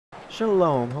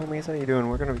Shalom, homies, how you doing?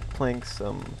 We're gonna be playing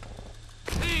some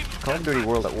Call of Duty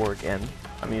World at War again.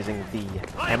 I'm using the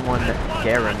M1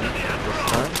 Garen this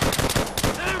time.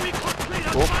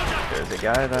 Oh, there's a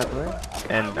guy that way.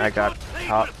 And I got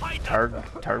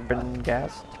Tarbin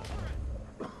gas.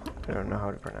 I don't know how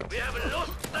to pronounce it.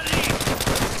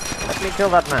 Let me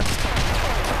kill that man.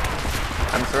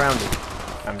 I'm surrounded.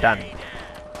 I'm done.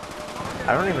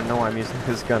 I don't even know why I'm using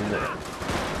this gun. The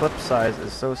clip size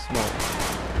is so small.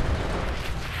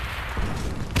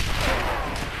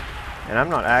 And I'm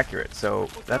not accurate, so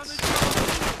that's...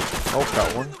 Oh,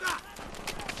 got one.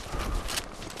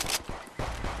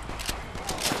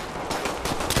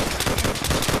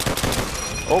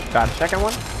 Oh, got a second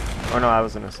one? Oh no, that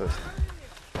was an assist.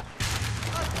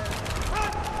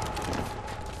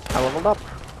 I leveled up.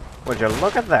 Would you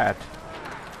look at that?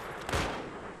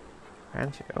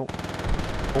 And oh.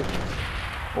 Oh.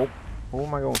 Oh. Who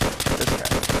am I going for? This guy.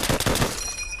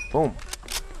 Boom.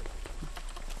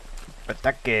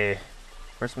 Attack.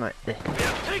 Where's my... There we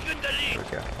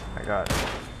go. I got it.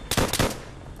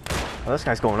 Oh, this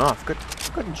guy's going off. Good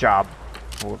job.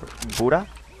 Buddha?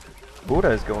 Buddha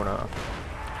is going off.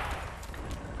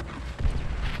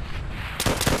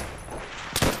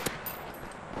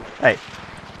 Hey.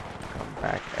 Come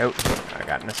back out. I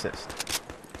got an assist.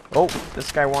 Oh,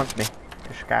 this guy wants me.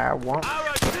 This guy wants...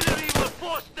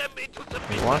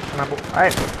 He wants my...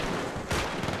 Hey!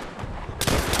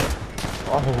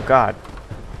 Oh, God.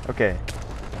 Okay.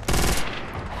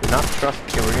 Do not trust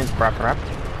the Iranians proper.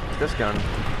 This gun,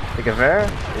 the Gewehr,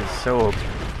 is so OP.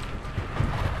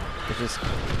 It's just,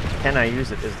 can I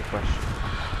use it is the question.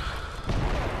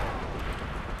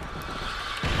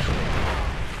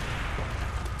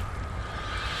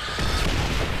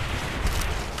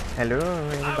 Hello,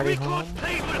 anybody home?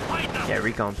 Yeah,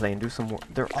 recon plane, do some more.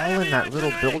 They're all in that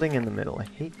little building in the middle. I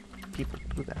hate people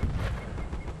who do that.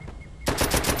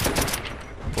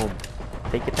 Boom.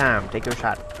 Take your time, take your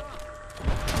shot.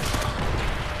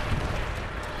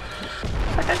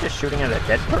 Is that guy just shooting at a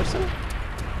dead person?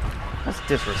 That's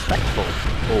disrespectful.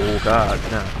 Oh god,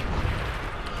 no.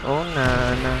 Oh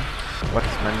na na.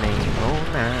 What's my name? Oh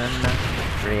na na.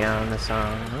 Rihanna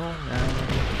song. Oh na na.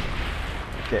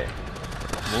 Okay.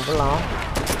 Move along.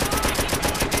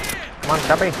 Come on,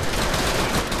 Tubby.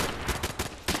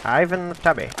 Ivan the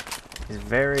Tubby. He's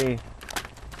very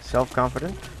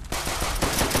self-confident.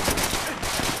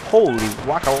 Holy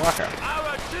waka waka.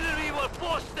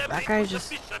 That guy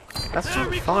just... That's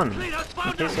so fun.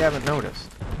 In case you haven't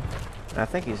noticed. And I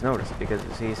think he's noticed because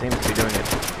he seems to be doing it.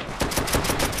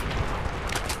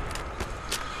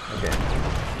 Okay.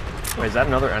 Wait, is that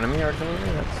another enemy artillery?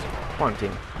 That's... Come on,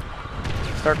 team.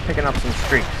 Start picking up some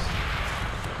streaks.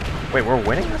 Wait, we're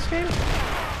winning this game?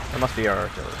 That must be our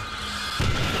artillery.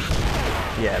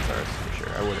 Yeah, it's ours for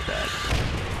sure. I would have died.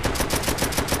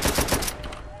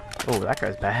 Oh, that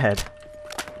guy's bad.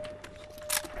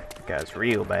 That guy's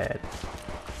real bad.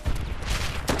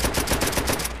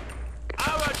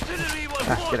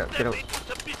 Ah, get out, get out.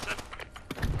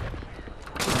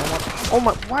 Oh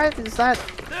my, why is that?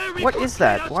 What is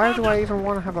that? Why do I even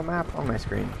want to have a map on my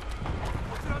screen?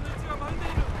 I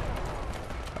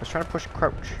was trying to push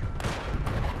crouch. Is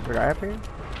there a guy up here?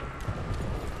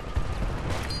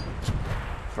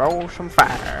 Throw some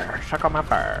fire. Suck on my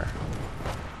fire.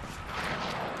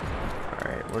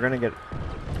 Alright, we're gonna get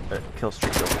a kill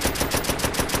streak going.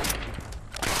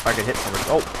 If I could hit somebody.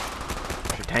 Oh!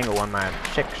 I should tangle on my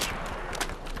 6.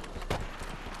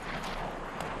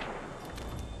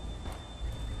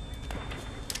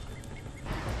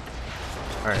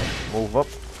 Alright, move up.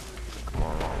 Come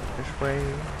on along this way.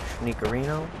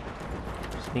 Sneakerino.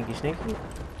 Sneaky sneaky.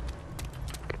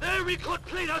 Their recon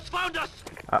plane has found us!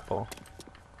 Uh-oh.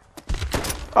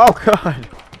 Oh god!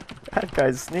 That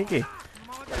guy's sneaky.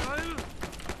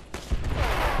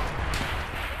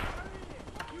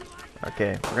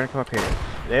 Okay, we're gonna come up here.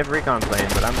 They have recon plane,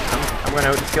 but I'm gonna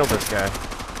out-skill this guy.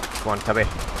 Come on, Tubby.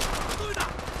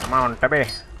 Come on, Tubby.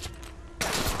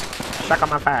 Suck on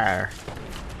my fire.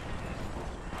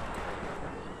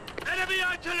 Enemy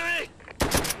artillery!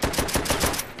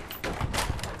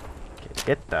 Okay,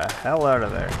 get the hell out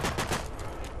of there.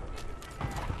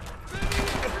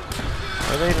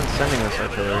 Why are they even sending us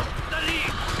artillery?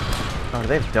 Oh, do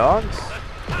they have dogs?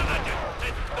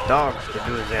 Dogs to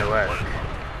do their work.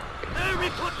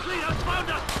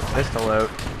 Pistol out.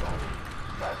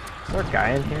 Is there a guy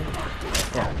in here?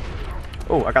 Yeah.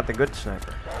 Oh, I got the good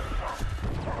sniper.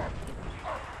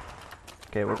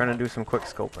 Okay, we're gonna do some quick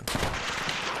scoping.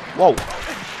 Whoa!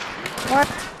 What?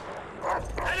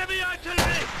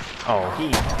 Oh,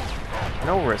 he...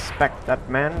 No respect. That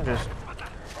man just...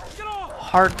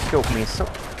 hard scoped me, so...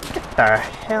 Get the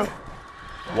hell...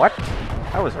 What?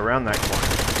 I was around that corner.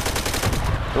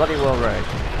 Bloody well right.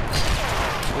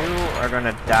 You are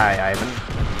gonna die, Ivan.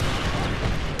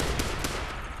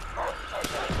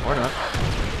 Or not.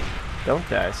 Don't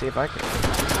die. See if I can.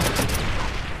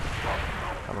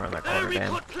 Come around that corner,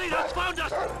 Dan.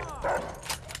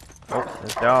 Oh,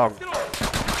 this dog.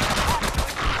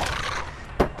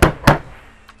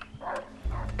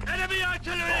 Enemy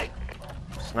artillery!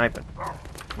 Sniping.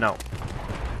 No.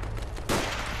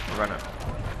 We're gonna...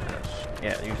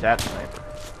 Yeah, use that sniper.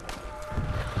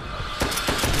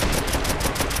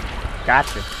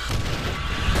 Gotcha.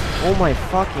 Oh my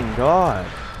fucking god.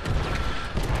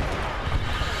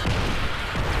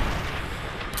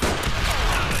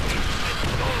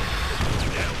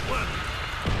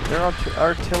 Their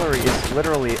artillery is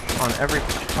literally on every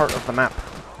part of the map.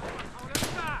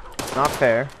 It's not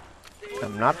fair.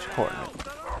 I'm not supporting it.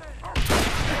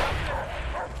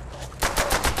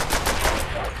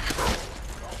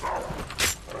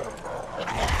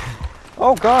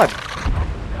 Oh god!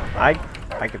 I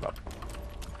give up.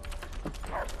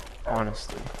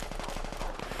 Honestly.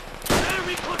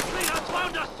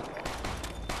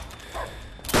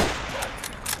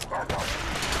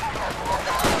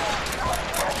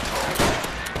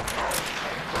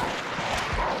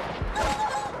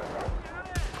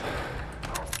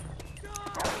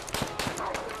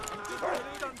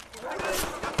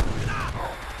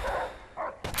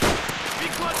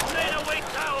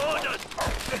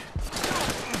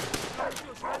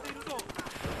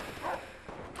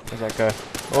 There's that guy.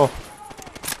 Oh!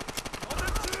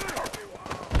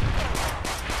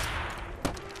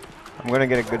 I'm gonna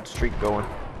get a good streak going.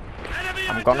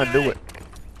 I'm gonna do it.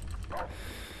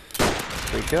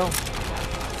 3 kill.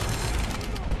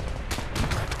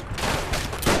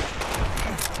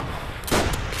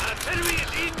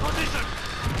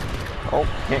 Oh,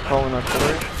 can't call an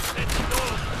artillery.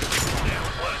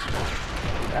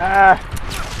 Ah!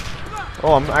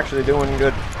 Oh, I'm actually doing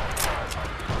good.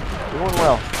 Doing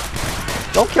well.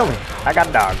 Don't kill me. I got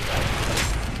a dog.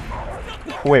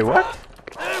 Wait, what?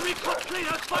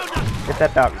 Get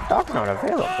that dog. Dog's not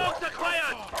available.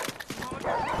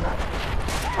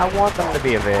 I want them to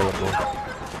be available.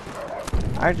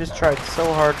 I just tried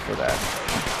so hard for that.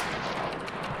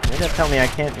 You're gonna tell me I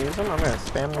can't use them? I'm gonna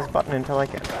spam this button until I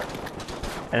can.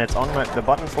 And it's on my... The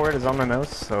button for it is on my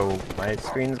mouse, so my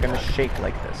screen's gonna shake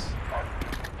like this.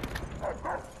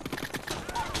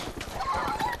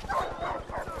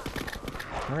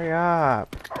 Hurry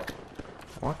up!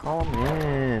 I want to call him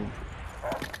in.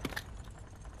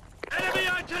 Enemy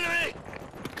artillery!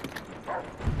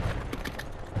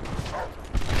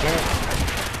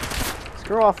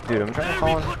 Screw off, dude. I'm trying to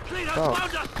call him. Oh.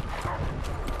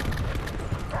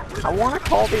 I want to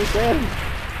call these in.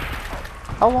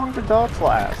 How long do dogs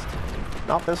last?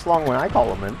 Not this long when I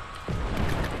call them in.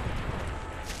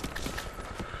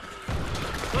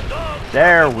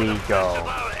 There we go.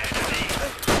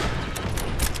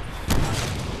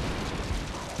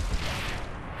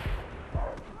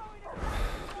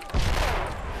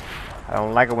 I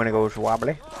don't like it when it goes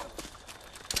wobbly.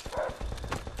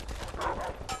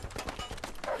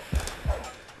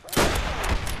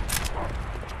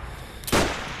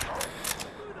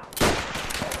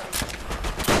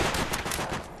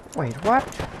 Wait, what?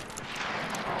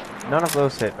 None of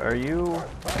those hit. Are you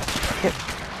hit?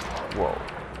 Whoa.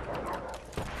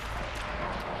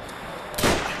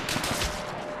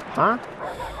 Huh?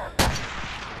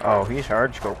 Oh, he's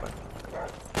hard scoping.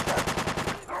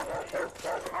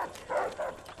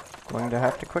 Going to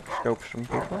have to quick scope some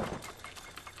people.